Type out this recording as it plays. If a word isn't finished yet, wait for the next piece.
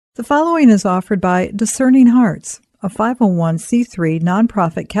The following is offered by Discerning Hearts, a 501c3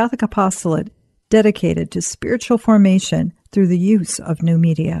 nonprofit Catholic apostolate dedicated to spiritual formation through the use of new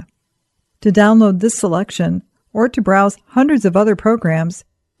media. To download this selection, or to browse hundreds of other programs,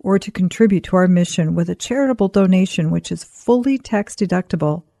 or to contribute to our mission with a charitable donation which is fully tax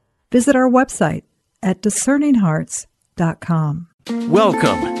deductible, visit our website at discerninghearts.com.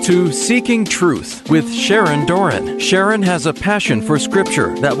 Welcome to Seeking Truth with Sharon Doran. Sharon has a passion for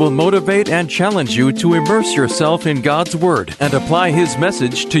Scripture that will motivate and challenge you to immerse yourself in God's Word and apply His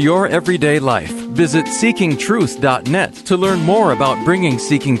message to your everyday life. Visit seekingtruth.net to learn more about bringing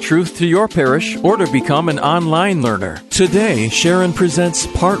Seeking Truth to your parish or to become an online learner. Today, Sharon presents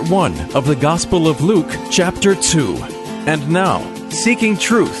Part 1 of the Gospel of Luke, Chapter 2. And now, Seeking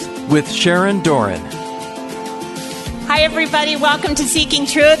Truth with Sharon Doran. Hi, everybody. Welcome to Seeking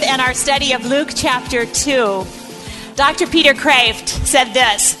Truth and our study of Luke chapter 2. Dr. Peter Kreeft said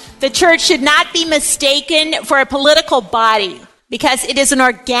this: the church should not be mistaken for a political body because it is an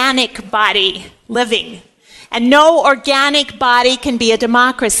organic body, living. And no organic body can be a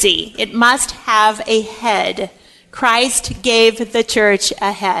democracy. It must have a head. Christ gave the church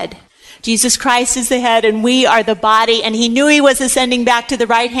a head. Jesus Christ is the head and we are the body, and he knew he was ascending back to the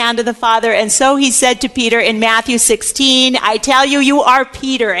right hand of the Father, and so he said to Peter in Matthew 16, I tell you, you are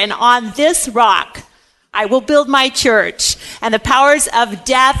Peter, and on this rock I will build my church, and the powers of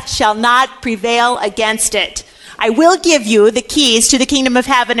death shall not prevail against it. I will give you the keys to the kingdom of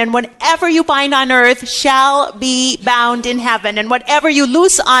heaven, and whatever you bind on earth shall be bound in heaven, and whatever you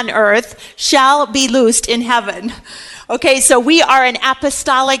loose on earth shall be loosed in heaven. Okay, so we are an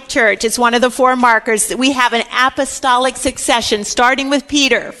apostolic church. It's one of the four markers that we have an apostolic succession, starting with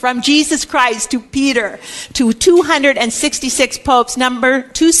Peter, from Jesus Christ to Peter, to 266 popes. Number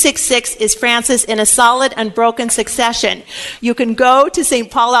 266 is Francis, in a solid, unbroken succession. You can go to St.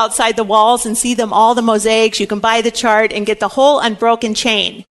 Paul outside the walls and see them, all the mosaics. You can buy the chart and get the whole unbroken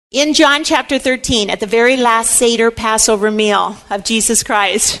chain. In John chapter 13, at the very last Seder Passover meal of Jesus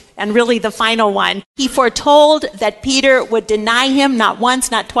Christ, and really the final one, he foretold that Peter would deny him not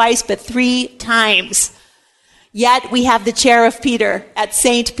once, not twice, but 3 times. Yet we have the chair of Peter at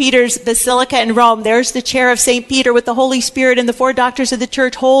St. Peter's Basilica in Rome. There's the chair of St. Peter with the Holy Spirit and the 4 doctors of the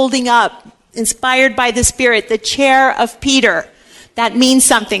church holding up, inspired by the Spirit, the chair of Peter. That means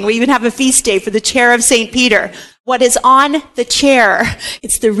something. We even have a feast day for the chair of St. Peter. What is on the chair?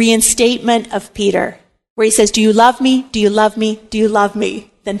 It's the reinstatement of Peter, where he says, do you love me? Do you love me? Do you love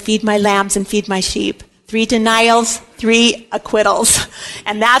me? Then feed my lambs and feed my sheep. 3 denials, 3 acquittals.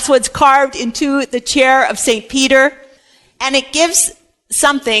 And that's what's carved into the chair of St. Peter. And it gives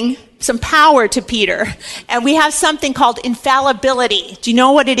something, some power to Peter. And we have something called infallibility. Do you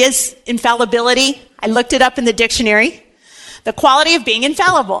know what it is, infallibility? I looked it up in the dictionary. The quality of being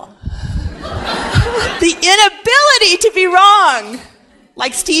infallible. The inability to be wrong.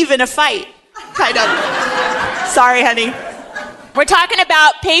 Like Steve in a fight, kind of. Sorry, honey. We're talking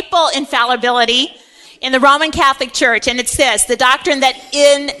about papal infallibility in the Roman Catholic Church, and it's this: the doctrine that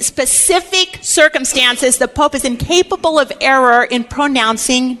in specific circumstances, the Pope is incapable of error in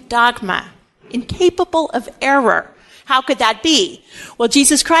pronouncing dogma. Incapable of error. How could that be? Well,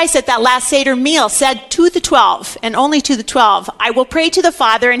 Jesus Christ at that last Seder meal said to the 12, and only to the 12, I will pray to the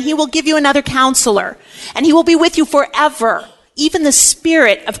Father, and he will give you another counselor, and he will be with you forever, even the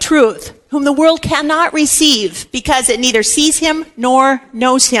Spirit of truth, whom the world cannot receive, because it neither sees him nor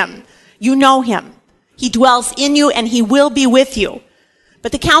knows him. You know him. He dwells in you, and he will be with you.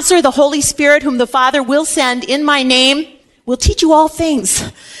 But the counselor, the Holy Spirit, whom the Father will send in my name, will teach you all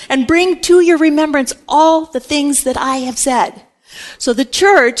things and bring to your remembrance all the things that I have said. So the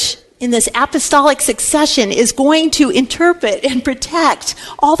church in this apostolic succession is going to interpret and protect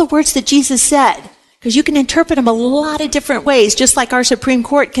all the words that Jesus said, because you can interpret them a lot of different ways, just like our Supreme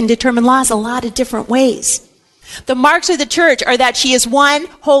Court can determine laws a lot of different ways. The marks of the church are that she is one,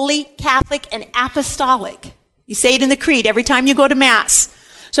 holy, Catholic, and apostolic. You say it in the creed every time you go to Mass.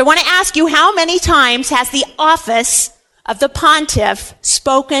 So I want to ask you, how many times has the office of the pontiff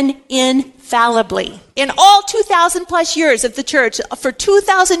spoken infallibly? In all 2,000 plus years of the church, for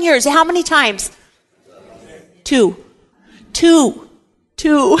 2,000 years, how many times? 2.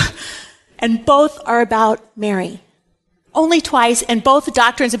 And both are about Mary. Only twice, and both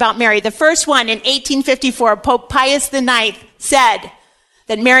doctrines about Mary. The first one in 1854, Pope Pius IX said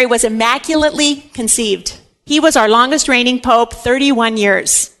that Mary was immaculately conceived. He was our longest reigning pope, 31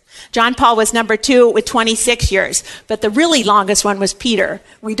 years. John Paul was number 2 with 26 years. But the really longest one was Peter.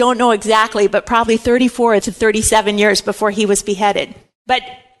 We don't know exactly, but probably 34 to 37 years before he was beheaded. But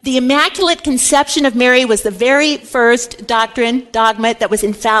The Immaculate Conception of Mary was the very first dogma that was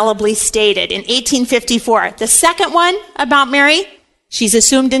infallibly stated in 1854. The second one about Mary, she's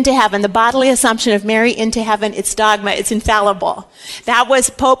assumed into heaven. The bodily assumption of Mary into heaven, it's dogma, it's infallible. That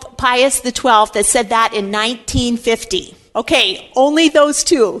was Pope Pius XII that said that in 1950. Okay, only those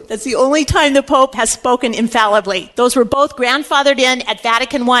two. That's the only time the Pope has spoken infallibly. Those were both grandfathered in at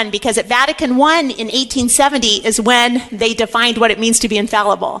Vatican I, because at Vatican I in 1870 is when they defined what it means to be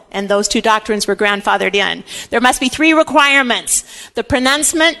infallible. And those two doctrines were grandfathered in. There must be 3 requirements. The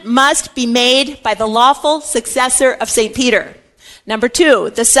pronouncement must be made by the lawful successor of St. Peter. Number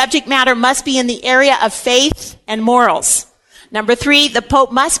 2, the subject matter must be in the area of faith and morals. Number 3, the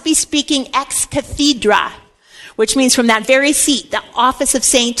Pope must be speaking ex cathedra, which means from that very seat, the office of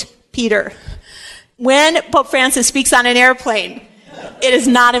St. Peter. When Pope Francis speaks on an airplane, it is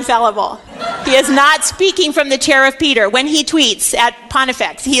not infallible. He is not speaking from the chair of Peter. When he tweets at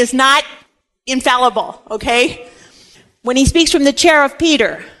Pontifex, he is not infallible, okay? When he speaks from the chair of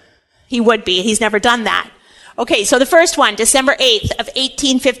Peter, he would be. He's never done that. Okay, so the first one, December 8th of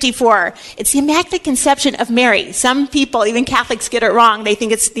 1854. It's the Immaculate Conception of Mary. Some people, even Catholics, get it wrong. They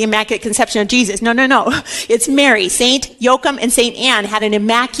think it's the Immaculate Conception of Jesus. No. It's Mary. Saint Joachim and Saint Anne had an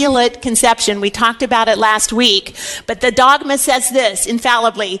Immaculate Conception. We talked about it last week. But the dogma says this,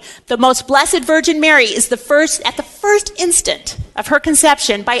 infallibly: the Most Blessed Virgin Mary is at the first instant of her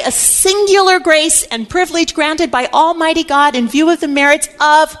conception, by a singular grace and privilege granted by Almighty God in view of the merits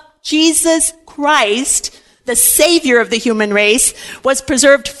of Jesus Christ, the Savior of the human race, was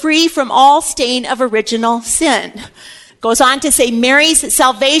preserved free from all stain of original sin. Goes on to say Mary's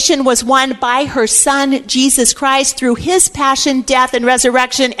salvation was won by her Son, Jesus Christ, through his passion, death, and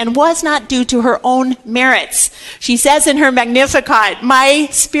resurrection, and was not due to her own merits. She says in her Magnificat, "My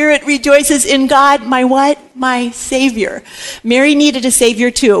spirit rejoices in God, my what? My Savior." Mary needed a Savior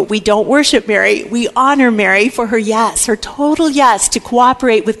too. We don't worship Mary. We honor Mary for her yes, her total yes to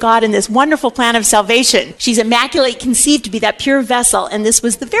cooperate with God in this wonderful plan of salvation. She's immaculately conceived to be that pure vessel, and this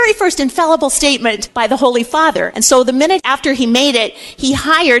was the very first infallible statement by the Holy Father. And so the minute after he made it, he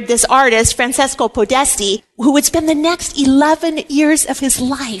hired this artist, Francesco Podesti, who would spend the next 11 years of his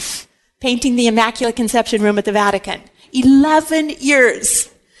life painting the Immaculate Conception room at the Vatican. 11 years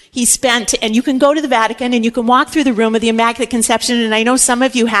he spent, and you can go to the Vatican and you can walk through the room of the Immaculate Conception, and I know some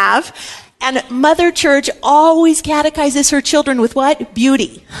of you have. And Mother Church always catechizes her children with what?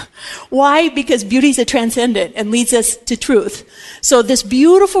 Beauty. Why? Because beauty is a transcendent and leads us to truth. So this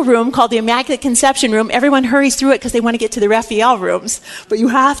beautiful room called the Immaculate Conception room, everyone hurries through it because they want to get to the Raphael rooms. But you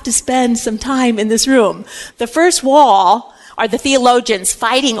have to spend some time in this room. The first wall are the theologians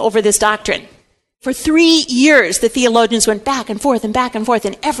fighting over this doctrine. For 3 years, the theologians went back and forth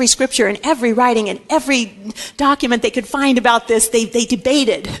in every scripture and every writing and every document they could find about this. They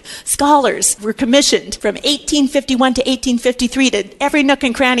debated. Scholars were commissioned from 1851 to 1853 to every nook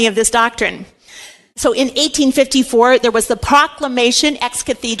and cranny of this doctrine. So in 1854, there was the proclamation ex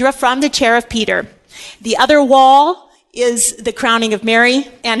cathedra from the chair of Peter. The other wall is the crowning of Mary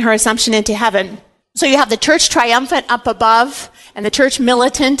and her assumption into heaven. So you have the church triumphant up above and the church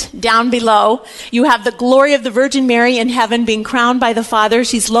militant down below. You have the glory of the Virgin Mary in heaven being crowned by the Father.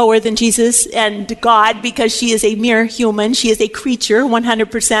 She's lower than Jesus and God because she is a mere human. She is a creature,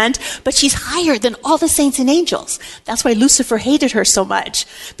 100%, but she's higher than all the saints and angels. That's why Lucifer hated her so much,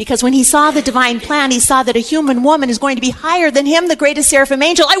 because when he saw the divine plan, he saw that a human woman is going to be higher than him, the greatest seraphim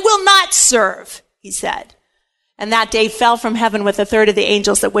angel. "I will not serve," he said. And that day fell from heaven with a third of the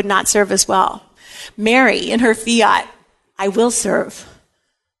angels that would not serve as well. Mary, in her fiat, "I will serve."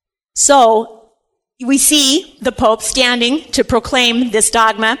 So we see the Pope standing to proclaim this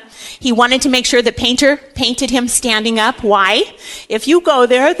dogma. He wanted to make sure the painter painted him standing up. Why? If you go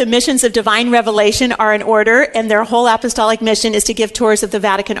there, the missions of divine revelation are in order, and their whole apostolic mission is to give tours of the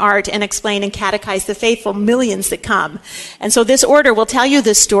Vatican art and explain and catechize the faithful, millions that come. And so this order will tell you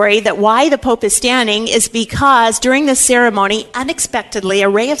this story, that why the Pope is standing is because during this ceremony, unexpectedly, a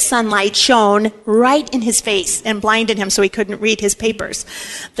ray of sunlight shone right in his face and blinded him so he couldn't read his papers.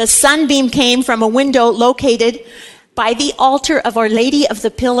 The sunbeam came from a window located by the altar of Our Lady of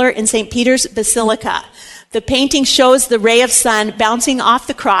the Pillar in St. Peter's Basilica. The painting shows the ray of sun bouncing off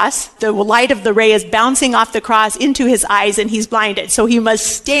the cross. The light of the ray is bouncing off the cross into his eyes, and he's blinded. So he must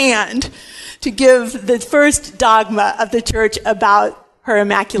stand to give the first dogma of the church about her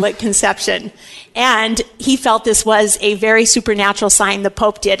Immaculate Conception. And he felt this was a very supernatural sign, the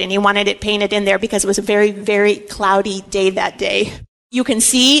Pope did, and he wanted it painted in there because it was a very, very cloudy day that day. You can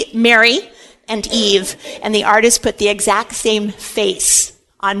see Mary and Eve, and the artist put the exact same face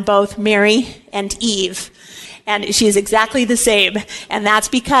on both Mary and Eve. And she is exactly the same. And that's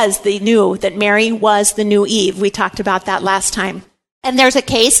because they knew that Mary was the new Eve. We talked about that last time. And there's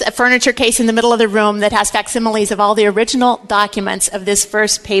a furniture case in the middle of the room that has facsimiles of all the original documents of this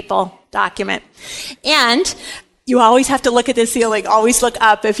first papal document. And you always have to look at the ceiling. Always look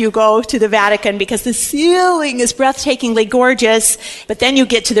up if you go to the Vatican, because the ceiling is breathtakingly gorgeous. But then you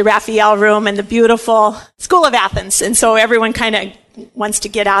get to the Raphael room and the beautiful School of Athens. And so everyone kind of wants to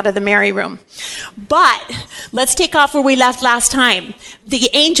get out of the Mary room. But let's take off where we left last time. The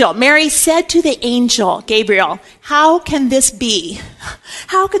angel, Mary said to the angel, Gabriel, how can this be?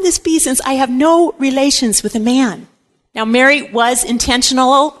 How can this be, since I have no relations with a man? Now, Mary was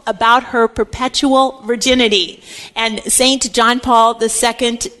intentional about her perpetual virginity. And Saint John Paul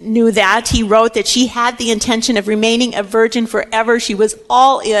II knew that. He wrote that she had the intention of remaining a virgin forever. She was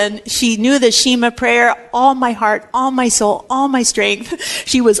all in. She knew the Shema prayer, all my heart, all my soul, all my strength.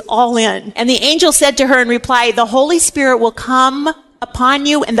 She was all in. And the angel said to her in reply, the Holy Spirit will come upon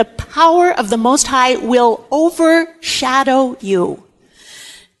you, and the power of the Most High will overshadow you.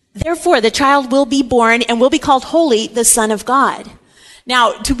 Therefore, the child will be born and will be called Holy, the Son of God.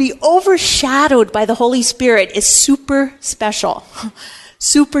 Now, to be overshadowed by the Holy Spirit is super special.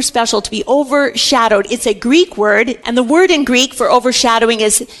 Super special to be overshadowed. It's a Greek word, and the word in Greek for overshadowing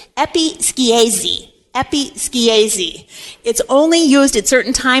is episkiesi. Episkiesi. It's only used at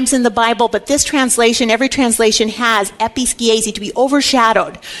certain times in the Bible, but this translation, every translation has episkiesi, to be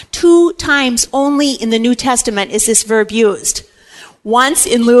overshadowed. 2 times only in the New Testament is this verb used. Once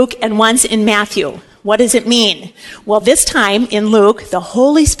in Luke and once in Matthew. What does it mean? Well, this time in Luke, the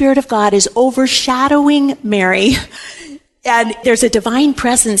Holy Spirit of God is overshadowing Mary, and there's a divine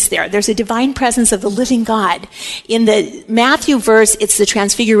presence there. There's a divine presence of the living God. In the Matthew verse, it's the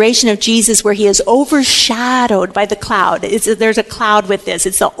transfiguration of Jesus where he is overshadowed by the cloud. There's a cloud with this.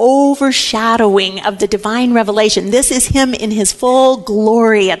 It's the overshadowing of the divine revelation. This is him in his full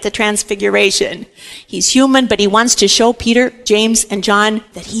glory at the transfiguration. He's human, but he wants to show Peter, James, and John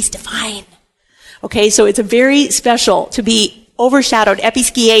that he's divine. Okay, so it's a very special to be overshadowed,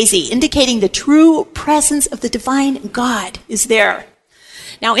 episkiesi, indicating the true presence of the divine God is there.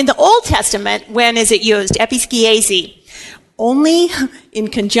 Now, in the Old Testament, when is it used? Episkiesi. Only in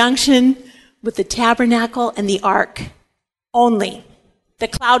conjunction with the tabernacle and the ark. Only. The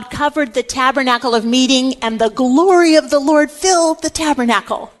cloud covered the tabernacle of meeting, and the glory of the Lord filled the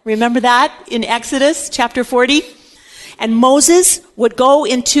tabernacle. Remember that in Exodus chapter 40? And Moses would go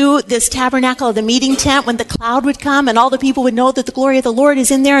into this tabernacle of the meeting tent when the cloud would come, and all the people would know that the glory of the Lord is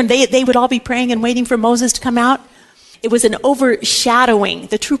in there, and they would all be praying and waiting for Moses to come out. It was an overshadowing.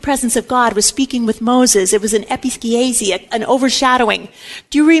 The true presence of God was speaking with Moses. It was an episkiesi, an overshadowing.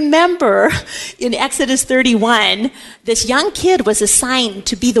 Do you remember in Exodus 31, this young kid was assigned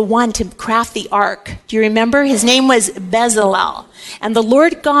to be the one to craft the ark? Do you remember? His name was Bezalel. And the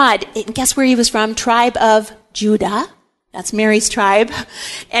Lord God, and guess where he was from? Tribe of Judah. That's Mary's tribe.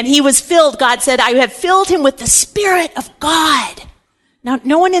 And he was filled, God said, I have filled him with the Spirit of God. Now,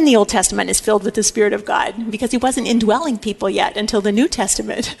 no one in the Old Testament is filled with the Spirit of God because he wasn't indwelling people yet until the New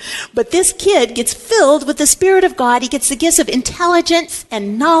Testament. But this kid gets filled with the Spirit of God. He gets the gifts of intelligence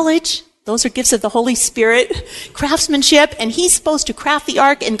and knowledge. Those are gifts of the Holy Spirit, craftsmanship, and he's supposed to craft the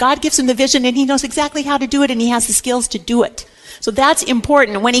ark, and God gives him the vision, and he knows exactly how to do it, and he has the skills to do it. So that's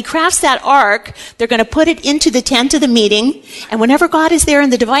important. When he crafts that ark, they're going to put it into the tent of the meeting. And whenever God is there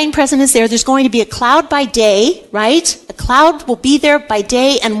and the divine presence is there, there's going to be a cloud by day, right? A cloud will be there by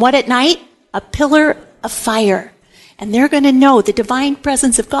day. And what at night? A pillar of fire. And they're going to know the divine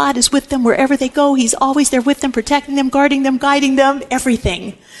presence of God is with them wherever they go. He's always there with them, protecting them, guarding them, guiding them,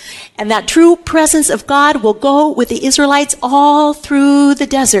 everything. And that true presence of God will go with the Israelites all through the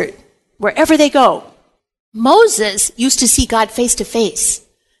desert, wherever they go. Moses used to see God face to face.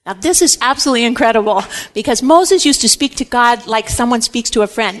 Now, this is absolutely incredible because Moses used to speak to God like someone speaks to a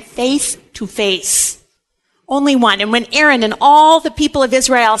friend, face to face. Only one. And when Aaron and all the people of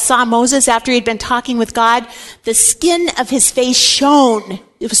Israel saw Moses after he'd been talking with God, the skin of his face shone.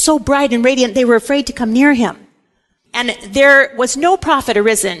 It was so bright and radiant, they were afraid to come near him. And there was no prophet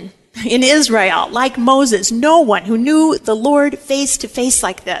arisen in Israel like Moses, no one who knew the Lord face to face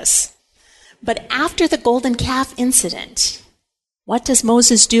like this. But after the golden calf incident, what does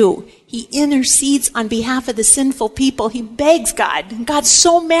Moses do? He intercedes on behalf of the sinful people. He begs God. And God's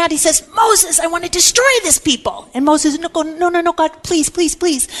so mad, he says, Moses, I want to destroy this people. And Moses, no, God, please.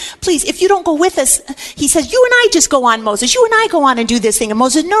 If you don't go with us, he says, you and I just go on, Moses. You and I go on and do this thing. And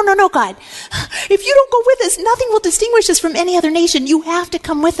Moses, no, God. If you don't go with us, nothing will distinguish us from any other nation. You have to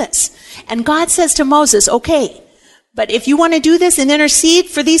come with us. And God says to Moses, okay, but if you want to do this and intercede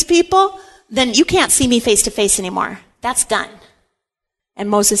for these people, then you can't see me face to face anymore. That's done. And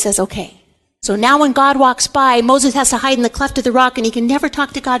Moses says, okay. So now when God walks by, Moses has to hide in the cleft of the rock, and he can never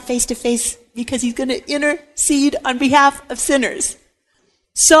talk to God face to face because he's going to intercede on behalf of sinners.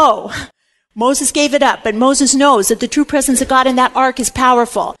 So Moses gave it up, but Moses knows that the true presence of God in that ark is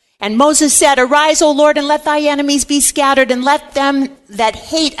powerful. And Moses said, arise, O Lord, and let thy enemies be scattered, and let them that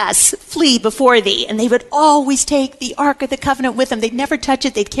hate us flee before thee. And they would always take the Ark of the Covenant with them. They'd never touch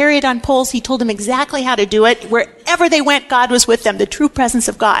it. They'd carry it on poles. He told them exactly how to do it. Wherever they went, God was with them, the true presence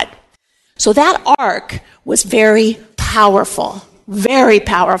of God. So that ark was very powerful, very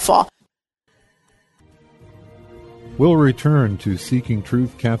powerful. We'll return to Seeking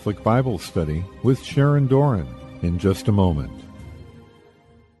Truth Catholic Bible Study with Sharon Doran in just a moment.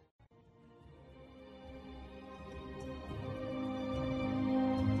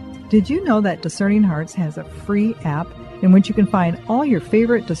 Did you know that Discerning Hearts has a free app in which you can find all your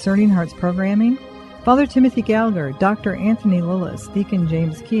favorite Discerning Hearts programming? Father Timothy Gallagher, Dr. Anthony Lillis, Deacon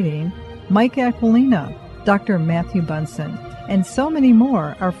James Keating, Mike Aquilina, Dr. Matthew Bunson, and so many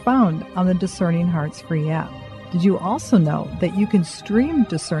more are found on the Discerning Hearts free app. Did you also know that you can stream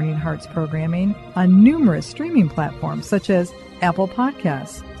Discerning Hearts programming on numerous streaming platforms such as Apple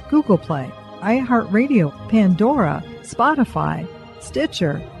Podcasts, Google Play, iHeartRadio, Pandora, Spotify,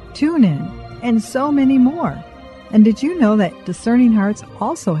 Stitcher, TuneIn, and so many more? And did you know that Discerning Hearts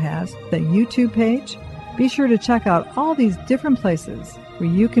also has the YouTube page? Be sure to check out all these different places where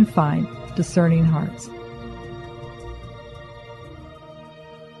you can find Discerning Hearts.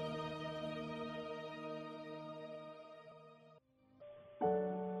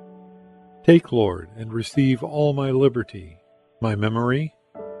 Take, Lord, and receive all my liberty, my memory,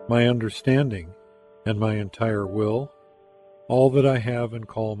 my understanding, and my entire will, all that I have and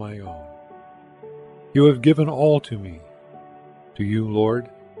call my own. You have given all to me. To you, Lord,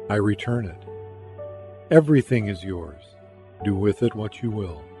 I return it. Everything is yours. Do with it what you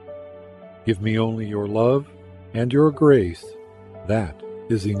will. Give me only your love and your grace. That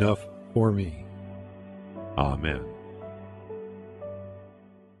is enough for me. Amen.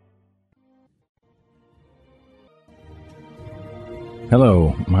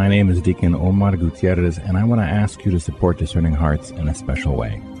 Hello, my name is Deacon Omar Gutierrez, and I want to ask you to support Discerning Hearts in a special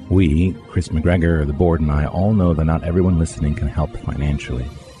way. We, Chris McGregor, the board, and I all know that not everyone listening can help financially.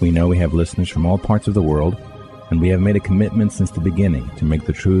 We know we have listeners from all parts of the world, and we have made a commitment since the beginning to make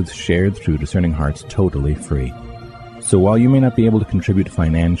the truths shared through Discerning Hearts totally free. So while you may not be able to contribute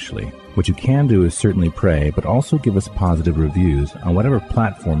financially, what you can do is certainly pray, but also give us positive reviews on whatever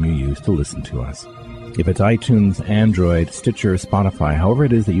platform you use to listen to us. If it's iTunes, Android, Stitcher, Spotify, however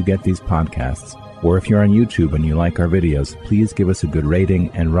it is that you get these podcasts, or if you're on YouTube and you like our videos, please give us a good rating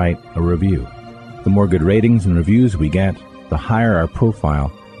and write a review. The more good ratings and reviews we get, the higher our profile,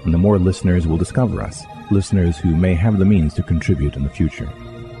 and the more listeners will discover us, listeners who may have the means to contribute in the future.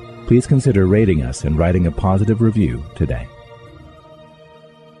 Please consider rating us and writing a positive review today.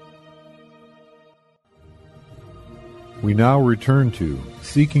 We now return to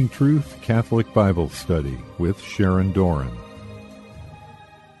Seeking Truth Catholic Bible Study with Sharon Doran.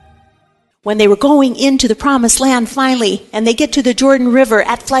 When they were going into the promised land finally, and they get to the Jordan River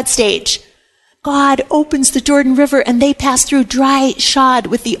at flood stage, God opens the Jordan River and they pass through dry shod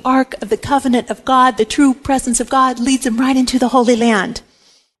with the Ark of the Covenant of God. The true presence of God leads them right into the Holy Land.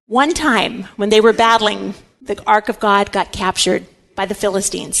 One time when they were battling, the Ark of God got captured by the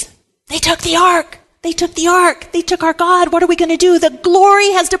Philistines. They took the Ark. They took the Ark. They took our God. What are we going to do? The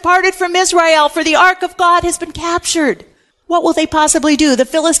glory has departed from Israel, for the Ark of God has been captured. What will they possibly do? The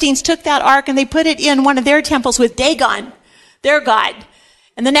Philistines took that Ark and they put it in one of their temples with Dagon, their god.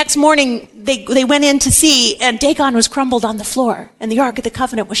 And the next morning, they went in to see, and Dagon was crumbled on the floor, and the Ark of the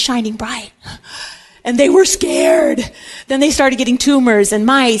Covenant was shining bright. And they were scared. Then they started getting tumors and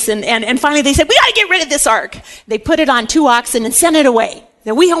mice, and finally they said, we got to get rid of this Ark. They put it on 2 oxen and sent it away. They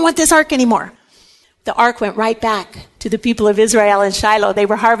said, we don't want this Ark anymore. The Ark went right back to the people of Israel in Shiloh. They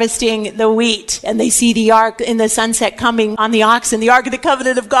were harvesting the wheat, and they see the Ark in the sunset coming on the oxen. The Ark of the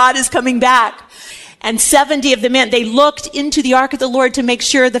Covenant of God is coming back. And 70 of the men, they looked into the Ark of the Lord to make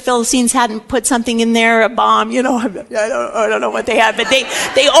sure the Philistines hadn't put something in there, a bomb, I don't know what they had, but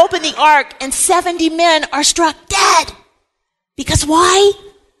they opened the Ark, and 70 men are struck dead. Because why?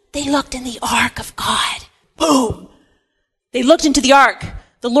 They looked in the Ark of God. Boom! They looked into the Ark.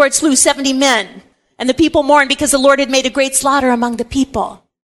 The Lord slew 70 men. And the people mourned because the Lord had made a great slaughter among the people.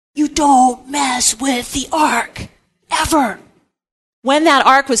 You don't mess with the Ark. Ever. When that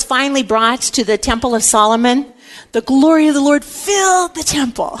Ark was finally brought to the Temple of Solomon, the glory of the Lord filled the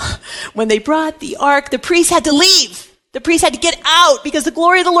temple. When they brought the Ark, the priests had to leave. The priest had to get out because the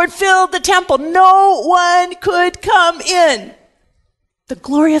glory of the Lord filled the temple. No one could come in. The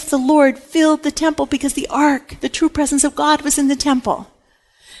glory of the Lord filled the temple because the ark, the true presence of God, was in the temple.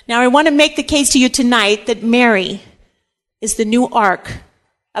 Now, I want to make the case to you tonight that Mary is the new ark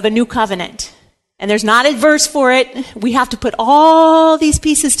of a new covenant. And there's not a verse for it. We have to put all these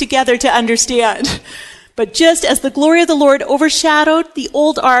pieces together to understand. But just as the glory of the Lord overshadowed the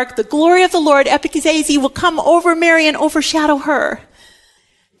old ark, the glory of the Lord, epikizesi, will come over Mary and overshadow her.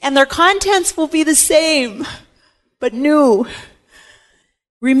 And their contents will be the same, but new.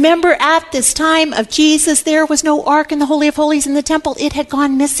 Remember, at this time of Jesus, there was no ark in the Holy of Holies in the temple. It had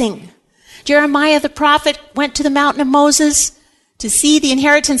gone missing. Jeremiah the prophet went to the mountain of Moses to see the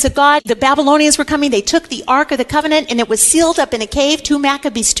inheritance of God. The Babylonians were coming. They took the Ark of the Covenant, and it was sealed up in a cave, 2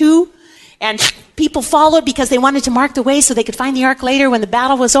 Maccabees 2. And people followed because they wanted to mark the way so they could find the Ark later when the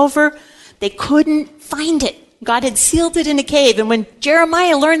battle was over. They couldn't find it. God had sealed it in a cave. And when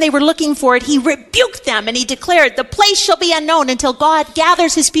Jeremiah learned they were looking for it, he rebuked them and he declared, the place shall be unknown until God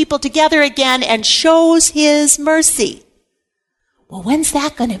gathers his people together again and shows his mercy. Well, when's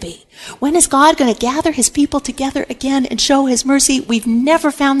that going to be? When is God going to gather his people together again and show his mercy? We've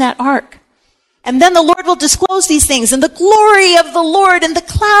never found that ark. And then the Lord will disclose these things, and the glory of the Lord and the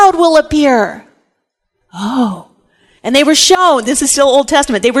cloud will appear. Oh. And they were shown, this is still Old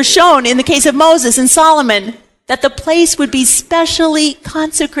Testament, they were shown in the case of Moses and Solomon that the place would be specially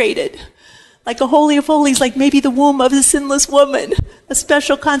consecrated. Like a holy of holies, like maybe the womb of a sinless woman. A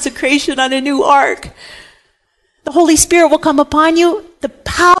special consecration on a new ark. The Holy Spirit will come upon you. The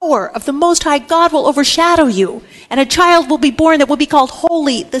power of the Most High God will overshadow you. And a child will be born that will be called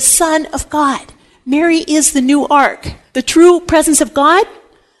Holy, the Son of God. Mary is the new ark. The true presence of God,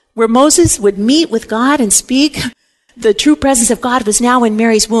 where Moses would meet with God and speak. The true presence of God was now in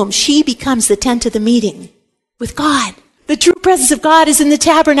Mary's womb. She becomes the tent of the meeting with God. The true presence of God is in the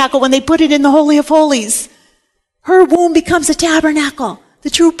tabernacle when they put it in the Holy of Holies. Her womb becomes a tabernacle. The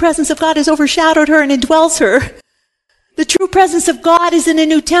true presence of God has overshadowed her and indwells her. The true presence of God is in a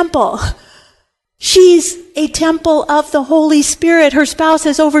new temple. She's a temple of the Holy Spirit. Her spouse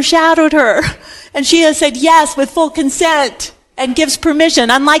has overshadowed her. And she has said yes with full consent and gives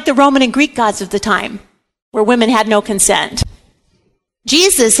permission, unlike the Roman and Greek gods of the time, where women had no consent.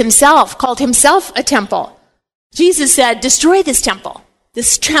 Jesus himself called himself a temple. Jesus said, destroy this temple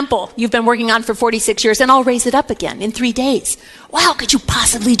you've been working on for 46 years, and I'll raise it up again in 3 days. Well, how could you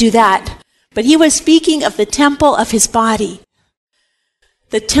possibly do that? But he was speaking of the temple of his body.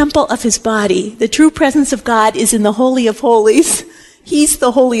 The temple of his body. The true presence of God is in the Holy of Holies. He's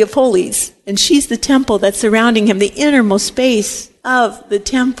the Holy of Holies, and she's the temple that's surrounding him. The innermost space of the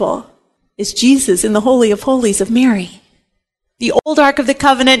temple is Jesus in the Holy of Holies of Mary. The old Ark of the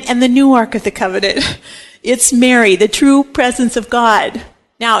Covenant and the new Ark of the Covenant. It's Mary, the true presence of God.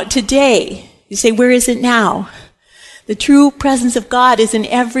 Now, today, you say, where is it now? The true presence of God is in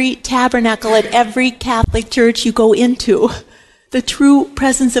every tabernacle at every Catholic church you go into. The true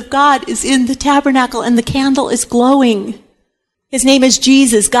presence of God is in the tabernacle, and the candle is glowing. His name is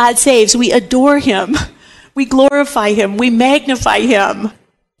Jesus. God saves. We adore him. We glorify him. We magnify him.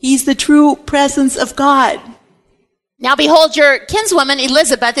 He's the true presence of God. Now behold, your kinswoman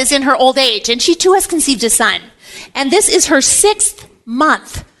Elizabeth is in her old age, and she too has conceived a son. And this is her 6th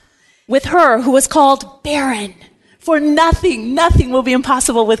month with her who was called barren. For nothing will be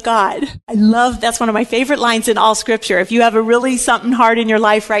impossible with God. That's one of my favorite lines in all Scripture. If you have a really something hard in your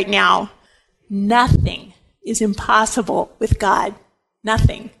life right now, nothing is impossible with God.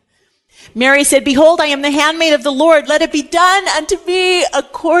 Nothing. Mary said, behold, I am the handmaid of the Lord. Let it be done unto me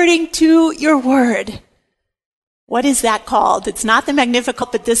according to your word. What is that called? It's not the Magnificat,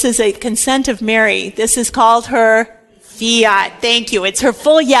 but this is a consent of Mary. This is called her fiat. Thank you. It's her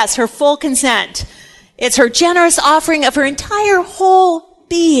full yes, her full consent. It's her generous offering of her entire whole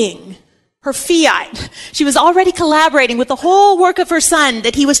being, her fiat. She was already collaborating with the whole work of her son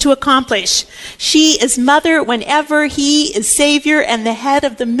that he was to accomplish. She is mother whenever he is Savior and the head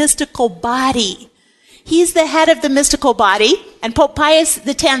of the mystical body. He's the head of the mystical body. And Pope Pius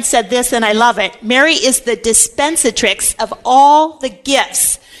X said this, and I love it. Mary is the dispensatrix of all the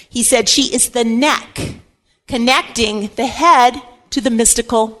gifts. He said she is the neck connecting the head to the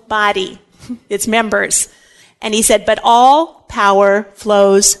mystical body. Its members. And he said, but all power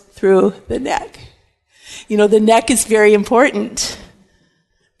flows through the neck. You know, the neck is very important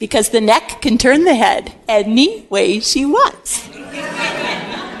because the neck can turn the head any way she wants.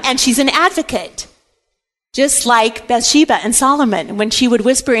 And she's an advocate. Just like Bathsheba and Solomon, when she would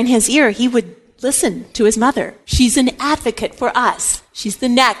whisper in his ear, he would listen to his mother. She's an advocate for us. She's the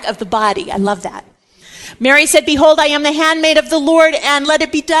neck of the body. I love that. Mary said, "Behold, I am the handmaid of the Lord, and let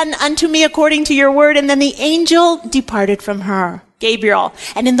it be done unto me according to your word." And then the angel departed from her, Gabriel.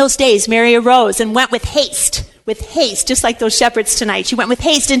 And in those days, Mary arose and went with haste, just like those shepherds tonight. She went with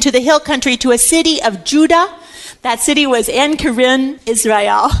haste into the hill country to a city of Judah. That city was En-Karin,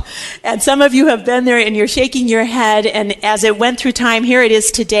 Israel. And some of you have been there and you're shaking your head. And as it went through time, here it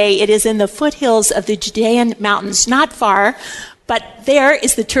is today. It is in the foothills of the Judean mountains, not far. But there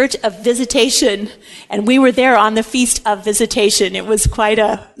is the Church of Visitation, and we were there on the Feast of Visitation. It was quite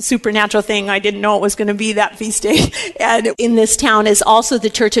a supernatural thing. I didn't know it was going to be that feast day. And in this town is also the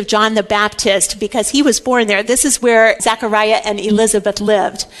Church of John the Baptist, because he was born there. This is where Zechariah and Elizabeth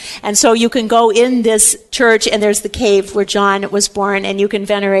lived. And so you can go in this church, and there's the cave where John was born, and you can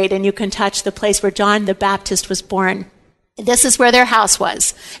venerate and you can touch the place where John the Baptist was born. This is where their house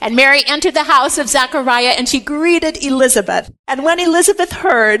was. And Mary entered the house of Zechariah, and she greeted Elizabeth. And when Elizabeth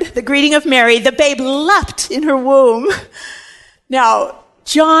heard the greeting of Mary, the babe leapt in her womb. Now,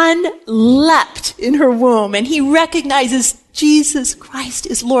 John leapt in her womb, and he recognizes Jesus Christ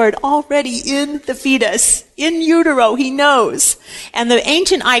is Lord already in the fetus. In utero, he knows. And the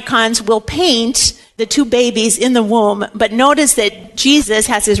ancient icons will paint the two babies in the womb, but notice that Jesus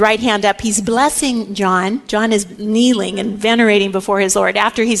has his right hand up. He's blessing John. John is kneeling and venerating before his Lord.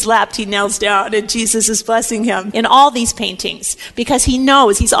 After he's leapt, he kneels down, and Jesus is blessing him in all these paintings, because he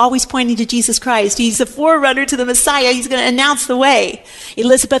knows he's always pointing to Jesus Christ. He's the forerunner to the Messiah. He's going to announce the way.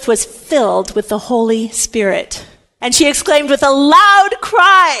 Elizabeth was filled with the Holy Spirit, and she exclaimed with a loud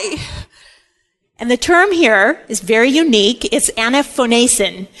cry. And the term here is very unique. It's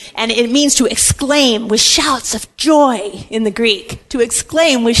anaphonasin, and it means to exclaim with shouts of joy in the Greek. To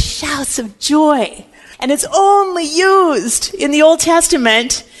exclaim with shouts of joy. And it's only used in the Old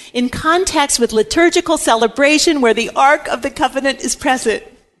Testament in context with liturgical celebration where the Ark of the Covenant is present.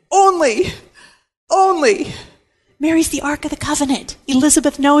 Only. Mary's the Ark of the Covenant.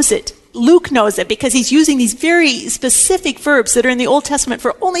 Elizabeth knows it. Luke knows it because he's using these very specific verbs that are in the Old Testament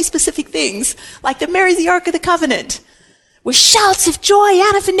for only specific things, like that Mary's the Ark of the Covenant, with shouts of joy,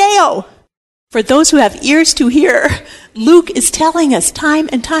 anaphoneo. For those who have ears to hear, Luke is telling us time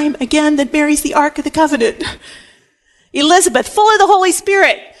and time again that Mary's the Ark of the Covenant. Elizabeth, full of the Holy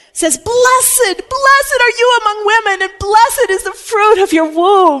Spirit, says, blessed are you among women, and blessed is the fruit of your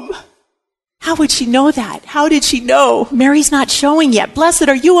womb. How would she know that? How did she know? Mary's not showing yet. Blessed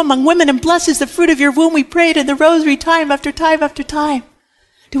are you among women, and blessed is the fruit of your womb. We prayed in the rosary time after time after time.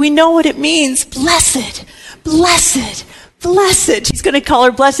 Do we know what it means? Blessed, blessed, blessed. She's going to call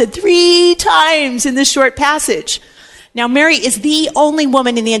her blessed 3 times in this short passage. Now, Mary is the only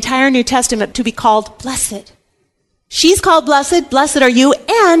woman in the entire New Testament to be called blessed. She's called blessed, blessed are you,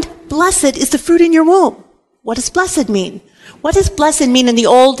 and blessed is the fruit in your womb. What does blessed mean? What does blessed mean in the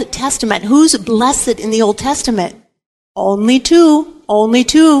Old Testament? Who's blessed in the Old Testament? Only two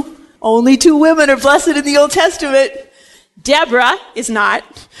women are blessed in the Old Testament. Deborah is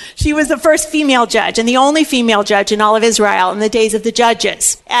not. She was the first female judge and the only female judge in all of Israel in the days of the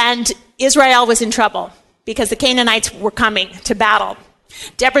judges. And Israel was in trouble because the Canaanites were coming to battle.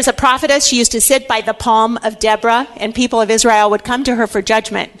 Deborah's a prophetess. She used to sit by the palm of Deborah, and people of Israel would come to her for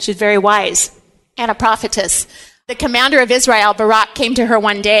judgment. She's very wise and a prophetess. The commander of Israel, Barak, came to her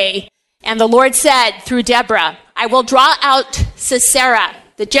one day, and the Lord said through Deborah, I will draw out Sisera,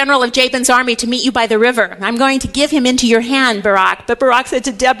 the general of Jabin's army, to meet you by the river. I'm going to give him into your hand, Barak. But Barak said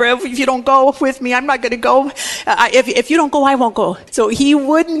to Deborah, if you don't go with me, I'm not going to go. If you don't go, I won't go. So he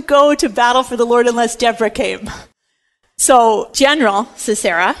wouldn't go to battle for the Lord unless Deborah came. So General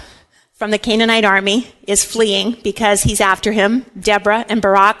Sisera from the Canaanite army is fleeing because he's after him. Deborah and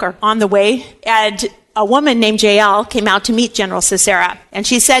Barak are on the way, and a woman named Jael came out to meet General Sisera. And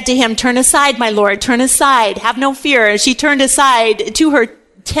she said to him, turn aside, my lord, turn aside. Have no fear. She turned aside to her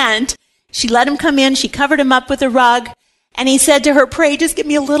tent. She let him come in. She covered him up with a rug. And he said to her, pray, just give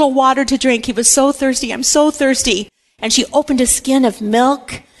me a little water to drink. He was so thirsty. I'm so thirsty. And she opened a skin of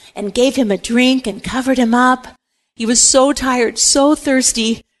milk and gave him a drink and covered him up. He was so tired, so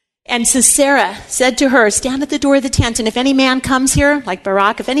thirsty. And Sisera said to her, stand at the door of the tent, and if any man comes here, like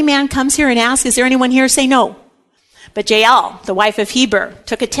Barak, if any man comes here and asks, is there anyone here, say no. But Jael, the wife of Heber,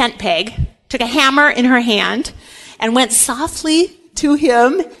 took a tent peg, took a hammer in her hand, and went softly to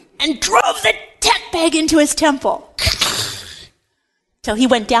him and drove the tent peg into his temple till he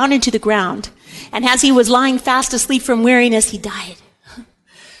went down into the ground. And as he was lying fast asleep from weariness, he died.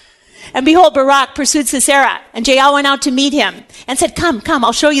 And behold, Barak pursued Sisera, and Jael went out to meet him and said, come,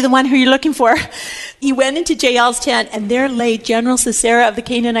 I'll show you the one who you're looking for. He went into Jael's tent, and there lay General Sisera of the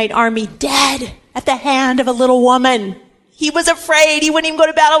Canaanite army dead at the hand of a little woman. He was afraid. He wouldn't even go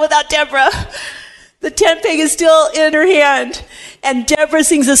to battle without Deborah. The tent peg is still in her hand. And Deborah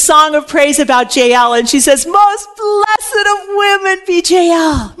sings a song of praise about Jael. And she says, most blessed of women be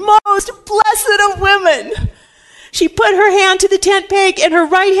Jael. Most blessed of women. She put her hand to the tent peg and her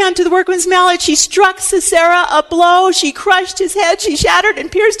right hand to the workman's mallet. She struck Sisera a blow. She crushed his head. She shattered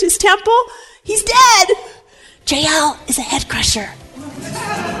and pierced his temple. He's dead. Jael is a head crusher.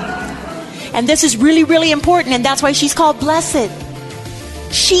 And this is really, really important. And that's why she's called blessed.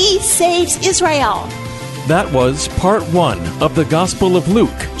 She saves Israel. That was part 1 of the Gospel of Luke,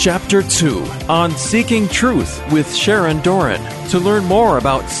 chapter 2, on Seeking Truth with Sharon Doran. To learn more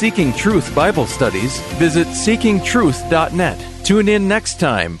about Seeking Truth Bible studies, visit seekingtruth.net. Tune in next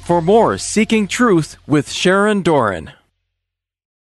time for more Seeking Truth with Sharon Doran.